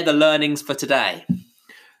they're the learnings for today.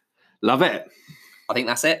 Love it. I think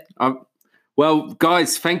that's it. Well,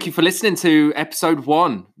 guys, thank you for listening to episode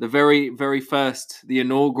 1, the very, very first, the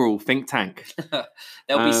inaugural Think Tank.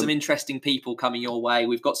 There'll be some interesting people coming your way.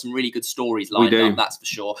 We've got some really good stories lined up, that's for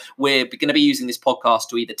sure. We're going to be using this podcast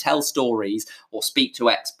to either tell stories or speak to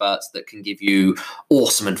experts that can give you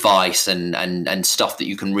awesome advice and stuff that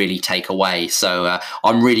you can really take away. So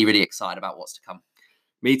I'm really, really excited about what's to come.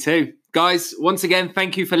 Me too. Guys, once again,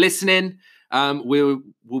 thank you for listening. We'll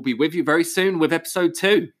be with you very soon with episode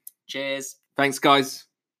 2. Cheers. Thanks, guys.